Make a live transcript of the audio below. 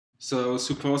So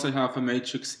suppose I have a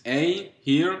matrix A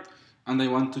here, and I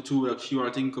want to do a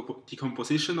QR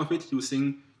decomposition of it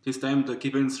using this time the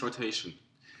Gibbons rotation.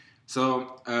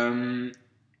 So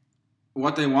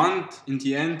what I want in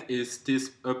the end is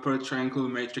this upper triangle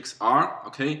matrix R,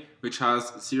 okay, which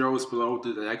has zeros below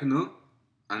the diagonal,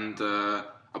 and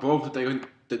above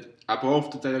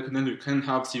the diagonal you can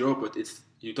have zero, but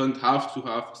you don't have to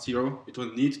have zero. You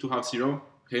don't need to have zero,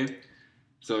 okay.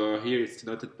 So here it's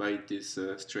denoted by these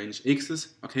strange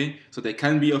x's, okay? So they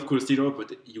can be, of course, zero,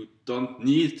 but you don't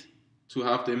need to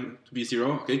have them to be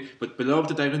zero, okay? But below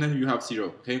the diagonal you have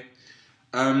zero, okay?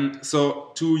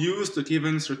 So to use the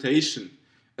Gibbons rotation,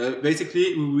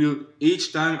 basically we will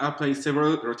each time apply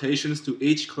several rotations to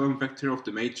each column vector of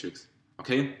the matrix,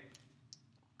 okay?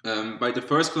 By the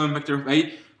first column vector of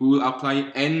A, we will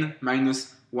apply n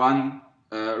minus 1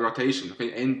 rotation,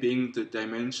 okay? N being the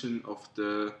dimension of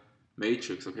the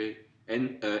matrix, okay?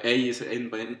 A is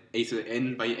an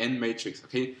n by n matrix,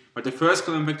 okay? But the first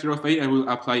column vector of A, I will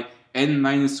apply n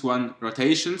minus 1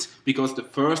 rotations because the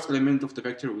first element of the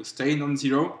vector will stay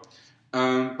non-zero.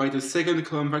 By the second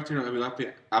column vector, I will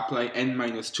apply n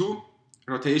minus 2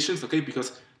 rotations, okay?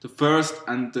 Because the first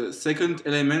and the second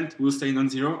element will stay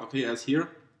non-zero, okay, as here.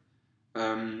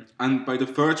 And by the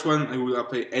third one, I will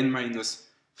apply n minus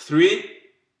 3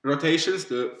 rotations,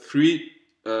 the three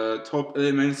top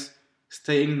elements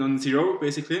staying non-zero,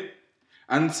 basically,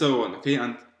 and so on, okay?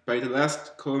 And by the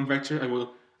last column vector, I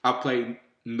will apply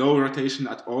no rotation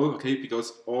at all, okay?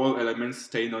 Because all elements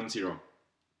stay non-zero.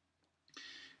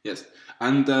 Yes,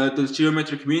 and the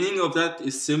geometric meaning of that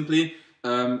is simply,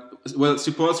 well,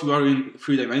 suppose you are in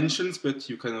 3 dimensions, but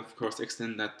you can, of course,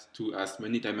 extend that to as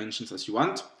many dimensions as you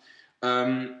want.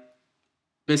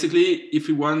 Basically, if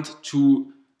you want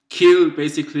to kill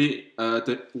basically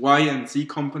the y and z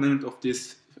component of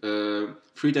this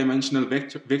 3-dimensional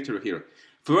vector here.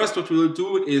 First, what we will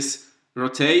do is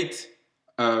rotate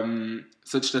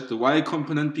such that the y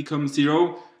component becomes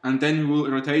 0, and then we will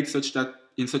rotate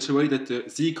in such a way that the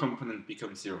z component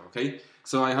becomes 0. Okay,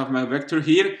 so I have my vector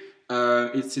here.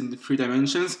 It's in the 3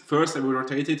 dimensions. First, I will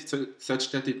rotate it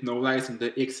such that it now lies in the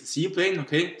xz plane.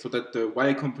 Okay, so that the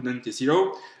y component is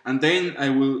 0, and then I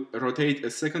will rotate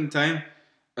a second time.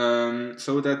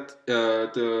 So that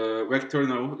the vector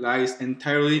now lies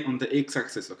entirely on the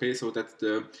x-axis, okay, so that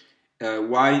the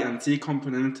y and z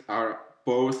component are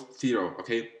both 0,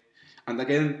 okay, and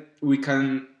again we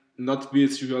can not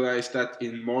visualize that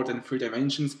in more than 3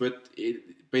 dimensions, but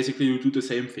basically you do the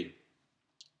same thing.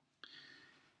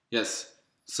 Yes,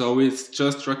 so it's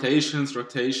just rotations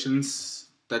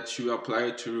that you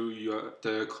apply to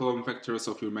the column vectors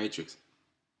of your matrix.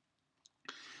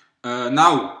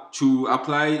 Now, to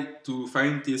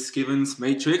find this Gibbons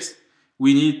matrix,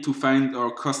 we need to find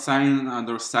our cosine and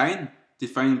our sine,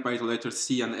 defined by the letters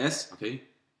C and S, okay?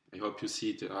 I hope you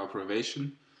see the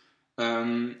abbreviation.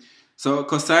 So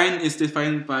cosine is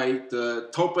defined by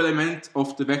the top element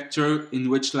of the vector in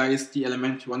which lies the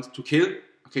element you want to kill,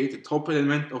 okay? The top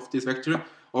element of this vector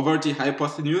over the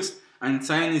hypotenuse, and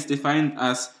sine is defined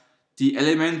as the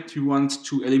element you want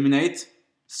to eliminate.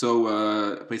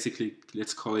 So basically,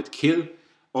 let's call it kill,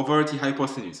 over the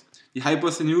hypotenuse. The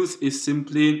hypotenuse is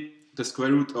simply the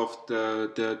square root of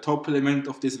the top element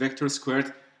of this vector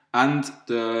squared and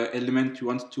the element you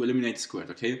want to eliminate squared,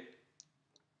 okay?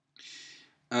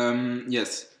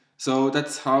 Yes, so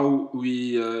that's how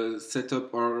we set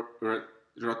up our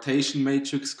rotation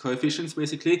matrix coefficients,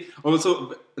 basically.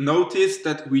 Also, notice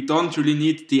that we don't really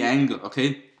need the angle,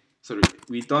 okay? Sorry,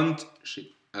 we don't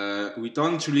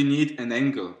really need an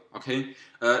angle, okay?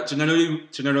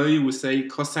 Generally we say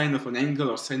cosine of an angle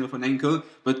or sine of an angle,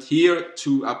 but here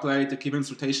to apply the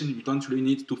Gibbons rotation, we don't really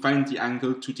need to find the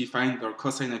angle to define our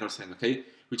cosine and our sine, okay?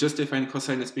 We just define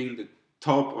cosine as being the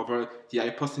top over the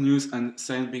hypotenuse and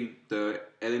sine being the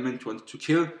element you want to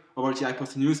kill over the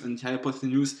hypotenuse, and the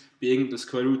hypotenuse being the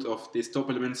square root of this top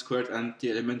element squared and the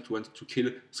element you want to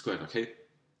kill squared, okay?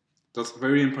 That's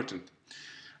very important.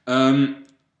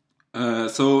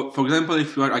 So, for example,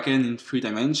 if you are again in 3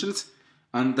 dimensions,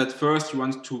 and that first you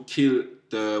want to kill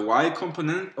the y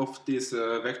component of this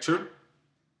vector,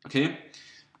 okay?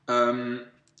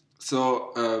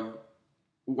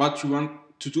 What you want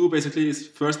to do basically is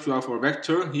first you have our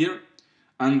vector here,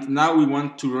 and now we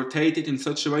want to rotate it in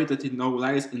such a way that it now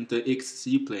lies in the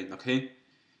xz plane, okay?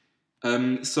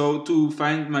 So to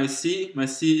find my c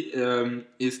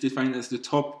is defined as the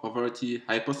top over the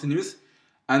hypotenuse,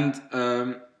 and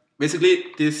basically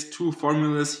these 2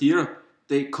 formulas here,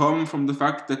 they come from the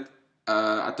fact that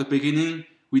at the very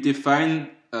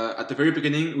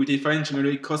beginning we define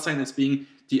generally cosine as being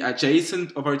the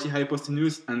adjacent over the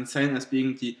hypotenuse and sine as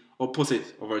being the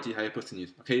opposite over the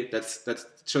hypotenuse. Okay, that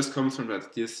just comes from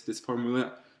that. This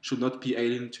formula should not be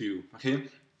alien to you. Okay,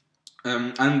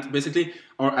 and basically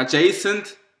our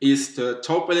adjacent is the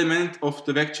top element of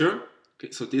the vector.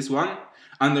 Okay, so this one,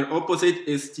 and their opposite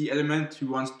is the element we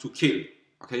want to kill.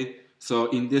 Okay, so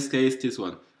in this case, this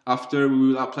one. After we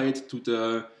will apply it to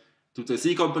the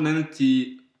z component,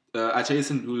 the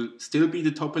adjacent will still be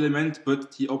the top element,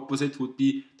 but the opposite would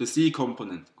be the z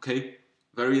component. Okay,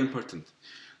 very important.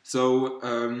 So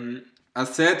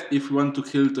as said, if we want to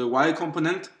kill the y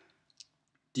component,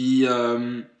 the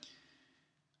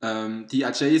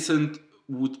adjacent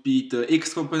would be the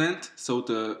x component, so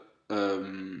the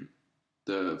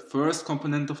first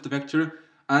component of the vector,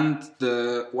 and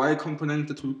the y component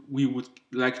that we would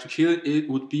like to kill, it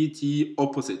would be the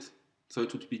opposite. So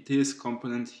it would be this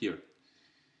component here.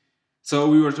 So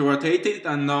we were to rotate it,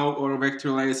 and now our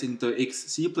vector lies in the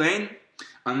xz plane.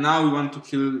 And now we want to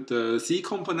kill the z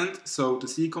component. So the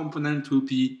z component will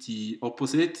be the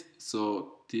opposite.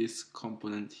 So this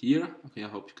component here, okay, I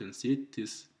hope you can see it,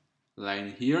 this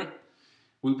line here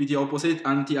will be the opposite,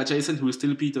 and the adjacent will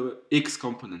still be the x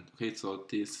component. Okay, so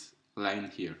this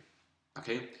line here.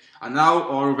 Okay, and now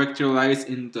our vector lies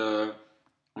on the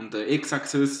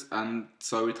x-axis, and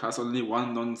so it has only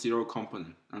one non-zero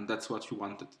component, and that's what you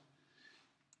wanted.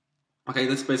 Okay,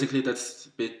 that's a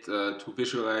bit to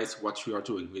visualize what we are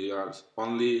doing. We are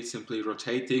only simply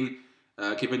rotating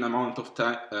a given amount of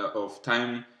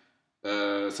time,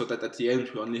 so that at the end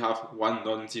we only have one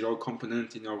non-zero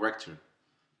component in our vector.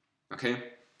 Okay.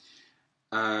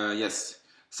 Yes.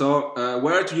 So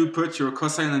where do you put your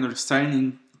cosine and your sine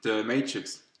in the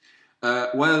matrix?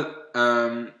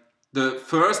 The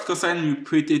first cosine, you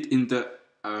put it in the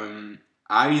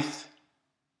ith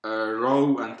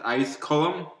row and ith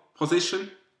column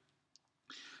position.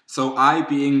 So I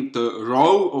being the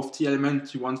row of the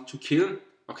element you want to kill.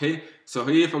 Okay, so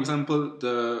here, for example,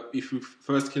 if we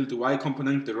first kill the y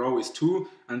component, the row is 2,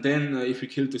 and then if we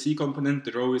kill the z component,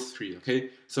 the row is 3.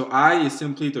 Okay, so I is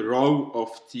simply the row of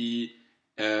the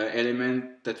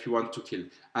element that you want to kill,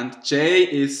 and j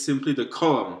is simply the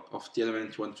column of the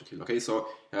element you want to kill. Okay, so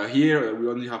here we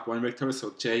only have one vector,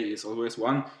 so j is always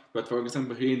 1. But for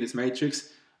example, here in this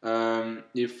matrix,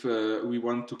 if we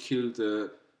want to kill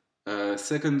the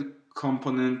second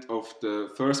component of the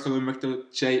first column vector,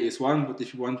 j is 1, but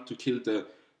if you want to kill the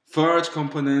third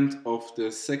component of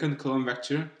the second column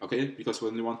vector, okay, because we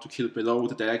only want to kill below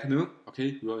the diagonal,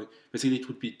 okay, well, basically it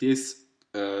would be this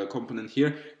component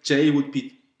here, j would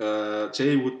be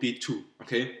 2,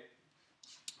 okay,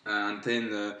 and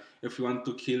then if we want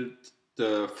to kill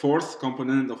the fourth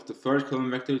component of the third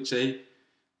column vector, j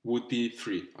would be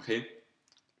 3, okay.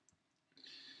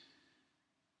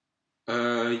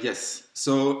 Yes,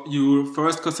 so your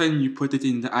first cosine, you put it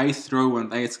in the ith row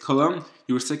and ith column.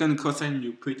 Your second cosine,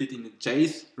 you put it in the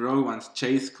jth row and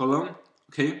jth column.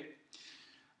 Okay.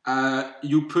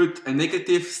 You put a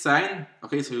negative sign.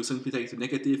 Okay, so you simply take the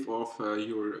negative of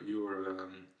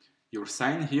your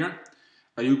sign here.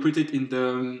 You put it in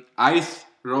the ith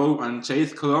row and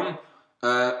jth column.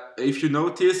 If you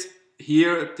notice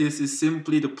here, this is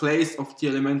simply the place of the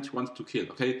element you want to kill.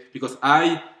 Okay, because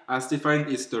I, as defined,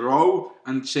 is the row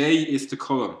and j is the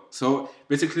column. So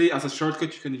basically, as a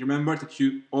shortcut, you can remember that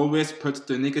you always put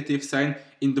the negative sign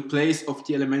in the place of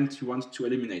the element you want to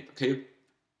eliminate. Okay.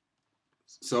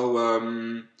 So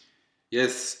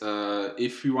yes,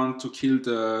 if you want to kill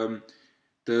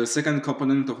the second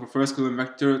component of a first column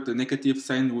vector, the negative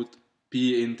sign would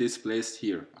be in this place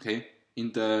here. Okay,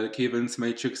 in the Kivens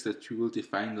matrix that you will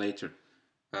define later.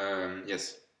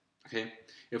 Yes. Okay.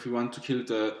 If we want to kill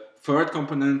the third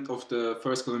component of the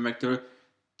first column vector,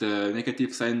 the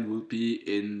negative sign will be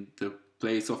in the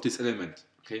place of this element.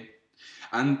 Okay,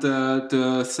 and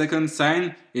the second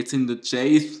sign, it's in the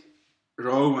jth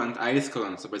row and ith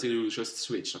column. So basically, you just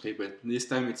switch. Okay, but this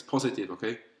time it's positive.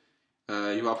 Okay,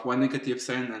 you have one negative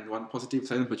sign and one positive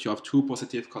sign, but you have two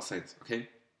positive cosines. Okay.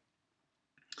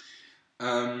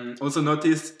 Also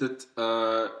notice that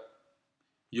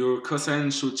your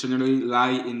cosine should generally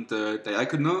lie in the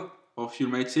diagonal of your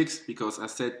matrix, because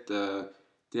as said,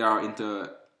 they are in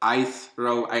the ith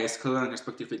row, ith column,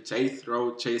 respectively jth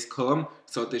row, jth column,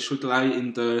 so they should lie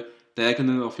in the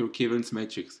diagonal of your Kivens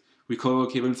matrix. We call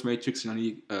Kivens matrix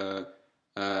generally J.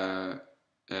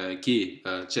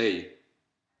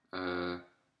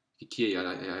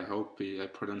 I hope I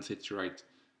pronounce it right.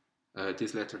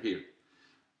 This letter here.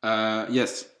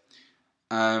 Yes.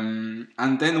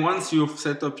 And then once you've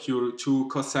set up your two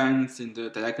cosines in the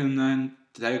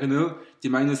diagonal, the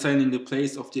minus sign in the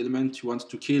place of the element you want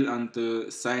to kill, and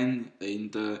the sign in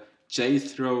the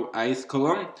jth row ith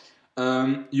column,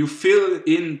 you fill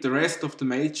in the rest of the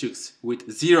matrix with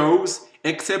zeros,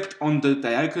 except on the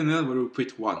diagonal where you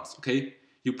put ones, okay?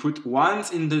 You put ones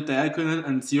in the diagonal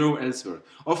and zero elsewhere.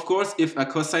 Of course, if a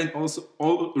cosine also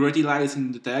already lies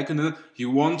in the diagonal, you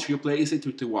won't replace it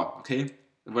with the 1, okay?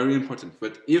 Very important.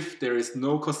 But if there is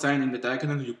no cosine in the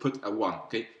diagonal, you put a 1,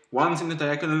 okay? Ones in the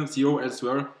diagonal, 0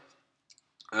 elsewhere,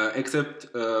 except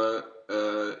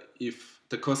if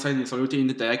the cosine is already in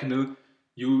the diagonal,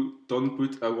 you don't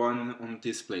put a 1 on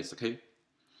this place, okay?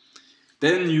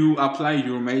 Then you apply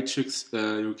your matrix,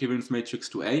 your given matrix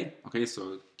to A, okay,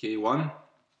 so K1.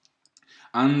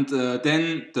 And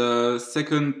then the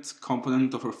second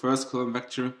component of our first column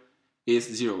vector is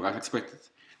 0, as expected.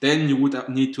 Then you would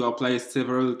need to apply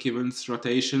several given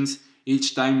rotations,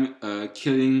 each time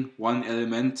killing one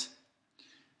element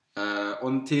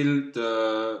until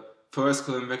the first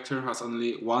column vector has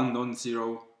only one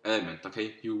non-zero element,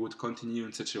 okay? You would continue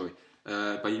in such a way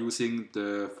by using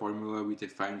the formula we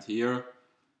defined here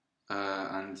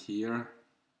and here.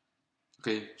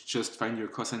 Okay, just find your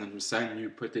cosine and your sine, you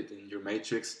put it in your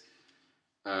matrix,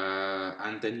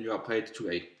 and then you apply it to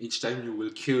A. Each time you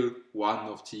will kill one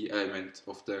of the element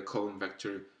of the column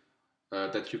vector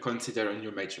that you consider in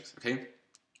your matrix, okay?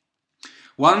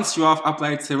 Once you have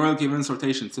applied several given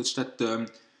rotations such that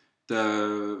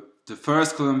the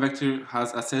first column vector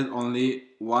has a set only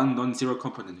one non-zero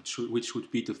component, which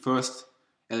would be the first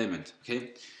element,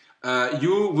 okay?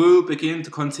 You will begin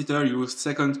to consider your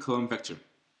second column vector.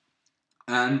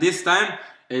 And this time,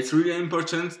 it's really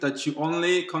important that you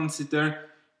only consider,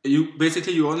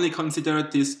 you only consider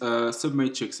this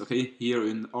submatrix, okay, here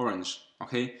in orange,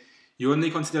 okay? You only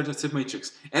consider the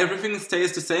submatrix. Everything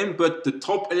stays the same, but the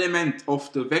top element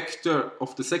of the vector,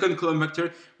 of the second column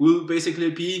vector, will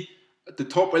basically be the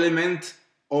top element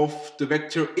of the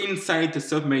vector inside the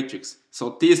submatrix.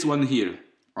 So this one here,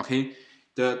 okay?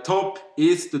 The top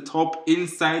is the top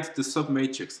inside the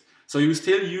submatrix. So you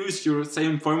still use your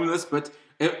same formulas, but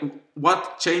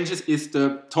what changes is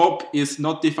the top is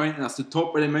not defined as the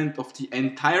top element of the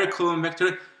entire column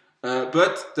vector,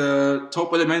 but the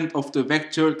top element of the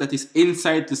vector that is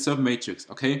inside the submatrix,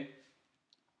 okay?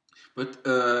 But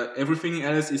everything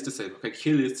else is the same, okay?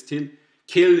 Kill is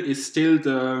still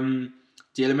the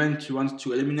element you want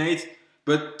to eliminate,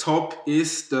 but top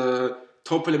is the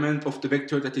top element of the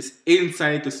vector that is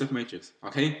inside the submatrix,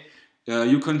 okay?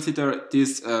 You consider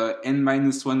this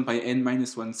n-1 by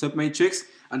n-1 submatrix,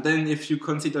 and then if you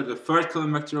consider the third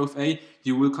column vector of A,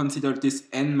 you will consider this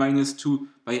n-2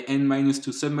 by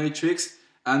n-2 submatrix,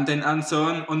 and then and so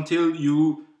on until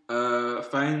you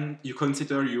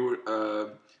consider your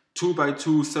 2 by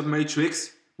 2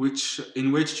 submatrix,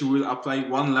 in which you will apply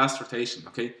one last rotation,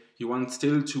 okay? You want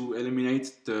still to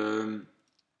eliminate the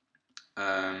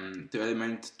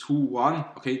element 2, 1,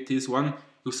 okay, this one,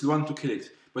 you still want to kill it.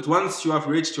 But once you have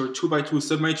reached your 2 by 2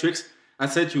 submatrix, I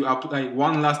said you apply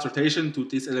one last rotation to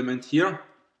this element here.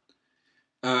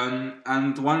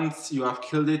 And once you have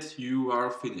killed it, you are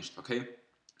finished, okay?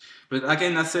 But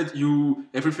again, I said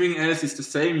everything else is the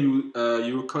same.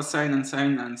 Your cosine and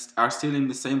sine are still in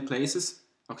the same places,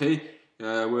 okay?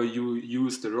 Where you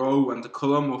use the row and the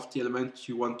column of the element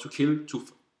you want to kill to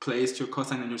place your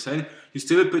cosine and your sine. You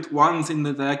still put ones in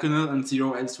the diagonal and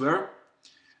 0 elsewhere.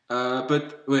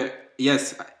 But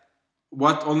yes,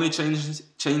 what only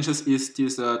changes is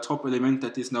this top element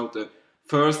that is now the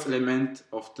first element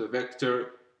of the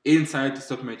vector inside the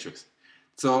submatrix.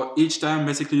 So each time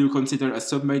basically you consider a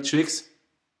submatrix.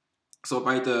 So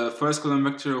by the first column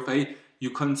vector of A, you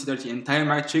consider the entire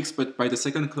matrix, but by the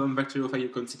second column vector of A, you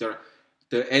consider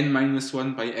the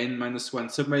n-1 by n-1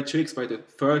 submatrix. By the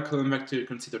third column vector, you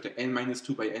consider the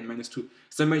n-2 by n-2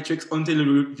 submatrix until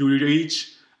you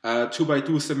reach 2 by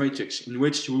 2 submatrix, in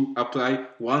which you apply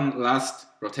one last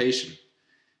rotation.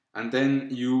 And then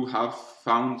you have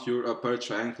found your upper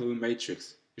triangle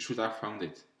matrix. You should have found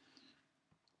it.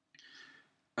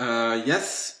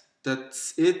 Yes,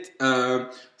 that's it.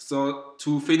 So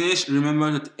to finish,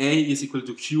 remember that A is equal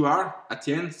to QR at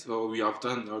the end. So we have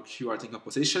done our QR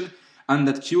decomposition. And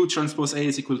that Q transpose A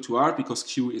is equal to R because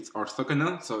Q is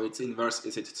orthogonal. So its inverse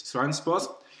is its transpose.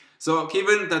 So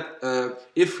given that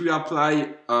if we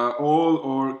apply all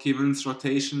our given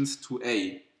rotations to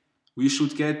A, we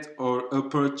should get our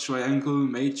upper triangle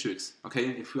matrix,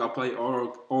 okay, if we apply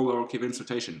all our given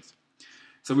rotations.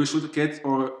 So we should get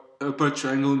our upper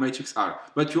triangle matrix R.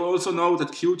 But you also know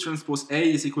that Q transpose A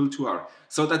is equal to R.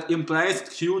 So that implies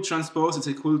Q transpose is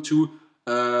equal to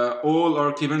all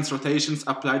our given rotations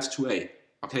applied to A,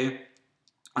 okay?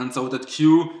 And so that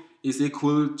Q is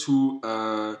equal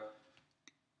to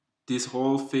this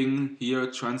whole thing here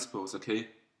transpose, okay?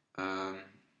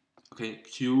 Okay,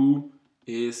 Q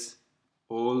is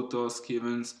all those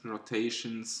given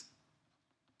rotations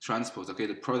transpose. Okay,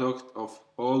 the product of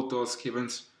all those given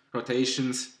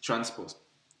rotations transpose.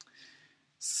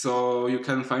 So you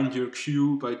can find your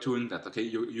Q by doing that. Okay,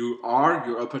 your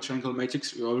upper triangle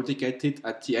matrix, you already get it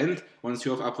at the end once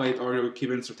you have applied all your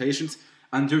given rotations,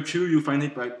 and your Q you find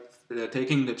it by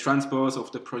taking the transpose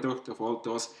of the product of all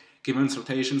those given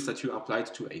rotations that you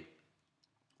applied to A.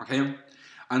 Okay,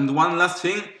 and one last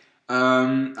thing,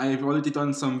 I've already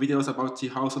done some videos about the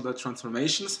Hausdorff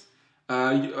transformations.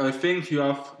 I think you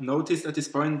have noticed at this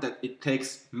point that it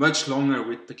takes much longer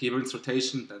with the given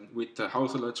rotation than with the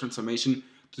Hausdorff transformation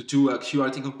to do a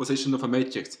QRT decomposition of a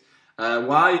matrix.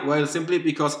 Why? Well, simply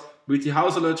because with the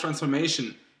Hausdorff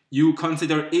transformation, you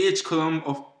consider each column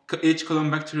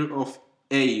vector of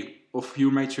A of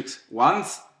your matrix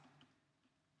once,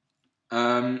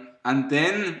 and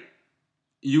then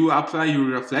you apply your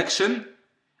reflection,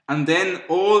 and then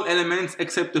all elements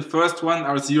except the first one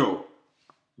are zero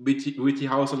with the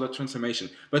Hausdorff transformation.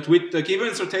 But with the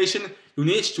given rotation, you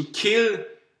need to kill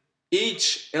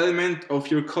each element of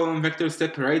your column vector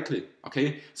separately.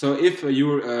 Okay, so if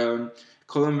your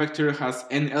column vector has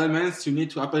n elements, you need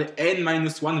to apply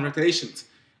n-1 rotations.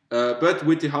 But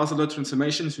with the Hausdorff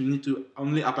transformations, you need to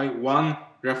only apply one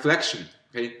reflection.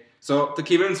 Okay, so the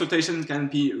given rotation can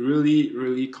be really,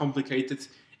 really complicated,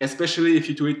 especially if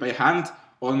you do it by hand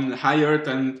on higher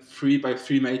than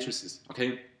 3x3 matrices.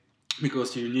 Okay,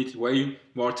 because you need way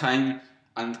more time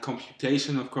and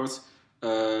computation, of course,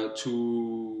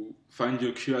 to find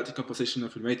your QRT decomposition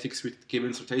of your matrix with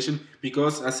given rotation.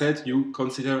 Because, as I said, you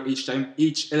consider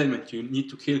each element. You need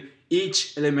to kill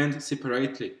each element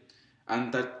separately,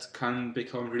 and that can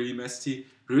become really messy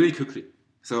really quickly.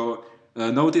 So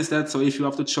notice that. So if you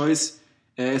have the choice,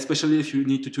 especially if you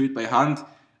need to do it by hand,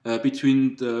 if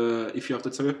you have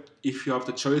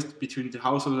the choice between the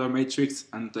Hausdorff matrix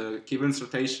and the given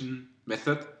rotation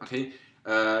method, okay,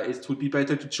 it would be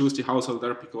better to choose the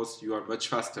Hausdorff because you are much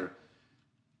faster.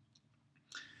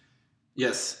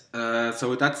 Yes,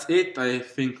 so that's it. I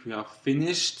think we have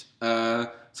finished.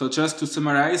 So just to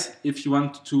summarize, if you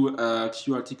want to do a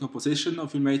QRT decomposition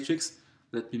of your matrix,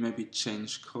 let me maybe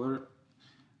change color.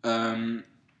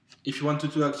 If you want to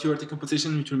do a QRT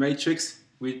decomposition with your matrix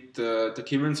with the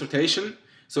given rotation,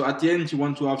 so at the end you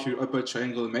want to have your upper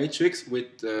triangle matrix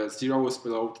with zeros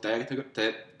below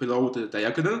the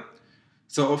diagonal.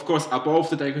 So of course above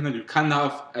the diagonal you can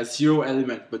have a zero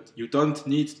element, but you don't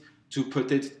need to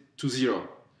put it to zero.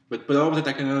 But below the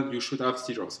diagonal you should have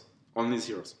zeros, only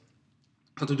zeros.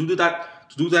 So to do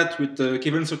that with the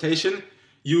given rotation,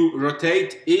 you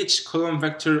rotate each column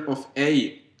vector of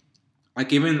A a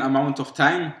given amount of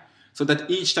time, so that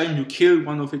each time you kill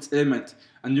one of its elements,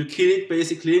 and you kill it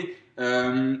basically,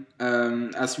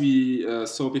 as we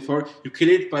saw before, you kill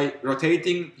it by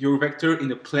rotating your vector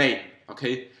in a plane.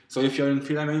 Okay, so if you're in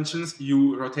 3 dimensions,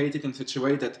 you rotate it in such a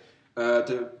way that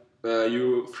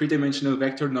your 3-dimensional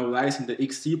vector now lies in the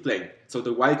xz plane, so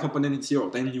the y component is 0.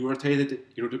 Then you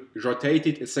rotate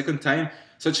it a second time,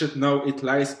 such that now it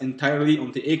lies entirely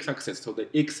on the x-axis. So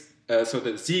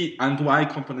the z and y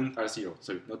component are 0.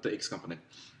 Sorry, not the x component.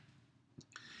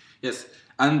 Yes,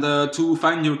 and to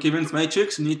find your given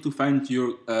matrix, you need to find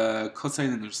your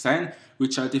cosine and your sine,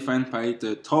 which are defined by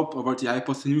the top over the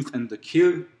hypotenuse and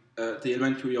the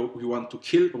element we want to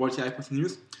kill over the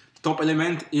hypotenuse. The top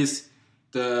element is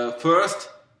the first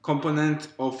component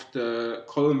of the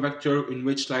column vector in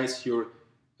which lies your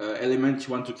element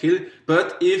you want to kill.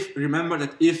 But remember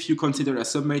that if you consider a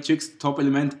submatrix, top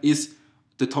element is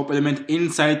the top element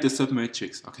inside the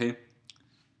submatrix. Okay.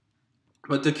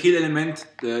 But the kill element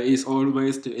is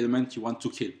always the element you want to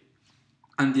kill.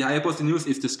 And the hypotenuse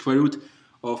is the square root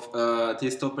of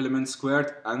this top element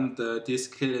squared and this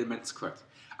kill element squared.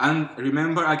 And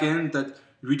remember again that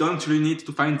we don't really need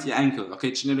to find the angle.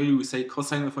 Okay, generally we say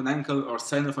cosine of an angle or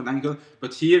sine of an angle,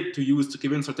 but here to use the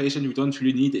given rotation you don't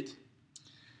really need it.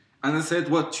 And I said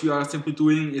what you are simply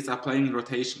doing is applying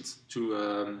rotations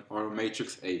to our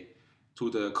matrix A, to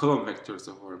the column vectors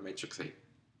of our matrix A.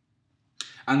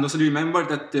 And also remember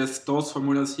that those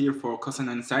formulas here for cosine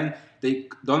and sine, they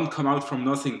don't come out from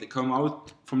nothing. They come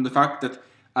out from the fact that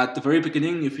at the very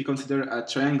beginning, if we consider a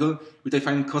triangle, we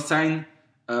define cosine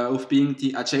of being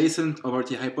the adjacent over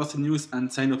the hypotenuse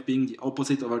and sine of being the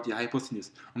opposite over the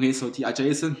hypotenuse. Okay, so the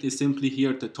adjacent is simply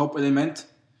here the top element,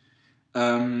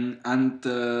 and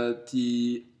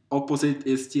the opposite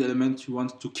is the element you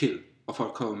want to kill of our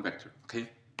column vector. Okay,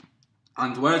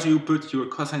 and where do you put your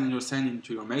cosine and your sine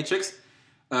into your matrix?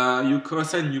 Your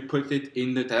cosine, you put it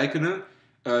in the diagonal,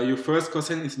 your first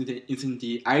cosine is in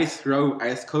the ith row,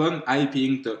 ith column, I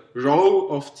being the row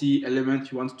of the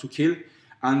element you want to kill,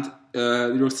 and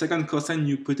your second cosine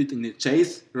you put it in the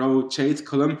jth row, jth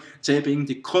column, j being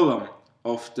the column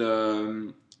of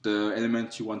the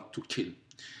element you want to kill.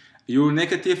 Your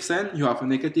negative sign, you have a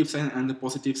negative sign and a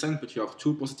positive sign, but you have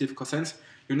two positive cosines.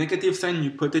 Your negative sign,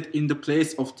 you put it in the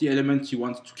place of the element you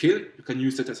want to kill. You can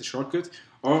use it as a shortcut,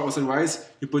 or otherwise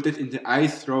you put it in the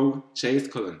ith row jth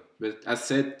column. But as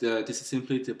said, this is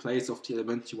simply the place of the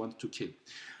element you want to kill.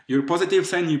 Your positive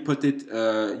sign, you put it,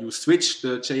 you switch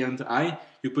the j and the I,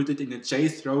 you put it in the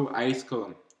jth row ith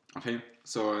column. Okay,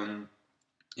 so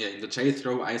yeah, in the jth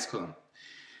row ith column.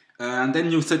 And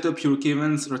then you set up your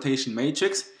given rotation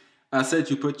matrix. As said,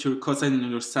 you put your cosine and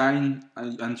your sine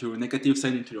and your negative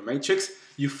sign into your matrix.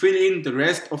 You fill in the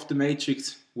rest of the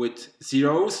matrix with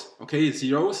zeros, okay,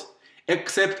 zeros,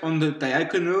 except on the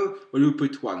diagonal where you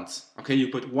put ones. Okay, you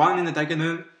put 1 in the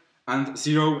diagonal and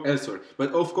 0 elsewhere.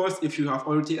 But of course, if you have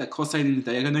already a cosine in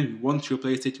the diagonal, you won't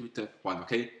replace it with the 1,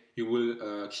 okay? You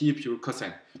will keep your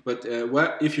cosine. But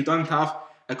well, if you don't have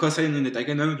a cosine in the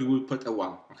diagonal, you will put a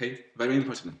 1, okay? Very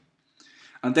important.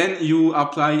 And then you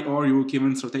apply all your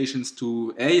given rotations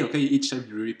to A, okay? Each time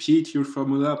you repeat your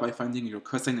formula by finding your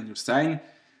cosine and your sine,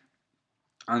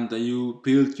 and you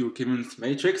build your given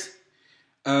matrix.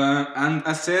 And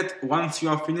as said, once you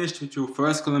are finished with your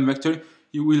first column vector,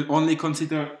 you will only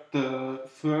consider the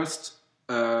first,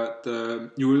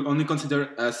 you will only consider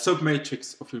a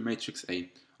submatrix of your matrix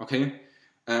A, okay?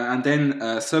 And then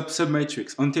a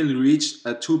submatrix until you reach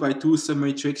a 2x2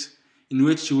 submatrix in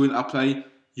which you will apply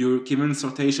your given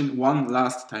rotation one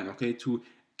last time, okay, to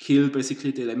kill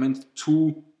basically the element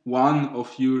 2, 1 of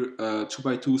your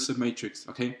 2x2 submatrix,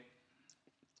 okay?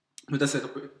 But that's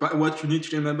it. But what you need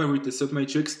to remember with the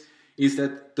submatrix is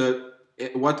that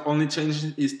what only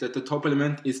changes is that the top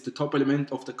element is the top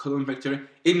element of the column vector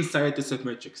inside the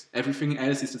submatrix. Everything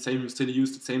else is the same. You still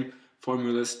use the same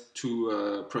formulas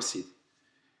to proceed.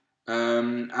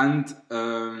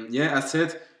 Yeah, as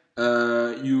said,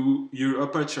 your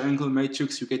upper triangle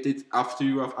matrix, you get it after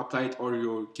you have applied all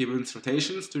your given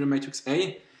rotations to the matrix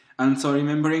A. And so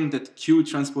remembering that Q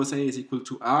transpose A is equal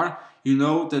to R, you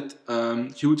know that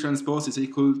Q transpose is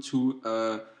equal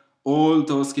to all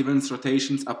those given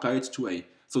rotations applied to A.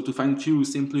 So to find Q,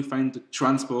 simply find the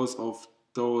transpose of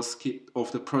those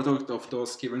of the product of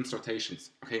those given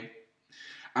rotations. Okay,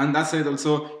 and that said,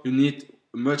 also you need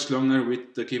much longer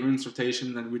with the given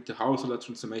rotation than with the Hausdorff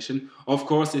transformation. Of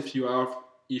course, if you have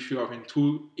a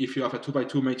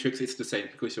 2x2 matrix, it's the same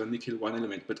because you only kill one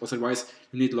element. But otherwise,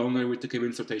 you need longer with the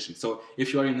given rotation. So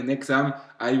if you are in an exam,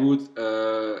 I would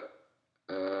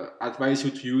advise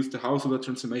you to use the Hausdorff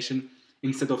transformation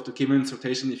instead of the given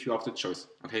rotation if you have the choice.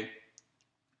 Okay.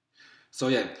 So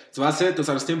yeah, so as I said, those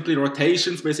are simply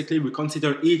rotations. Basically, we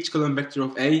consider each column vector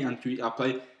of A and we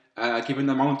apply a given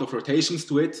amount of rotations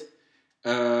to it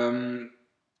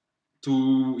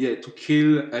to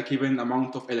kill a given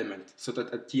amount of element, so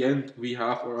that at the end we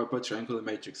have our upper triangular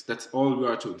matrix. That's all we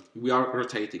are doing. We are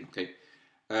rotating. Okay,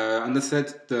 and as I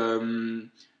said, the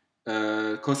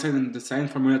cosine and the sine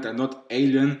formula, they're not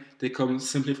alien. They come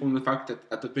simply from the fact that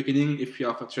at the beginning, if you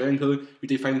have a triangle, we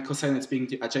define cosine as being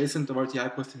the adjacent over the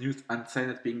hypotenuse and sine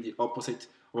as being the opposite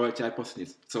over the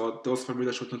hypotenuse. So those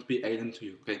formulas should not be alien to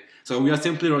you. Okay, so we are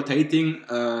simply rotating.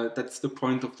 That's the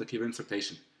point of the given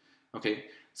rotation. Okay,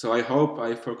 so I hope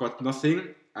I forgot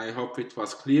nothing. I hope it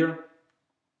was clear.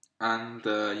 And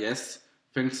yes,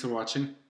 thanks for watching.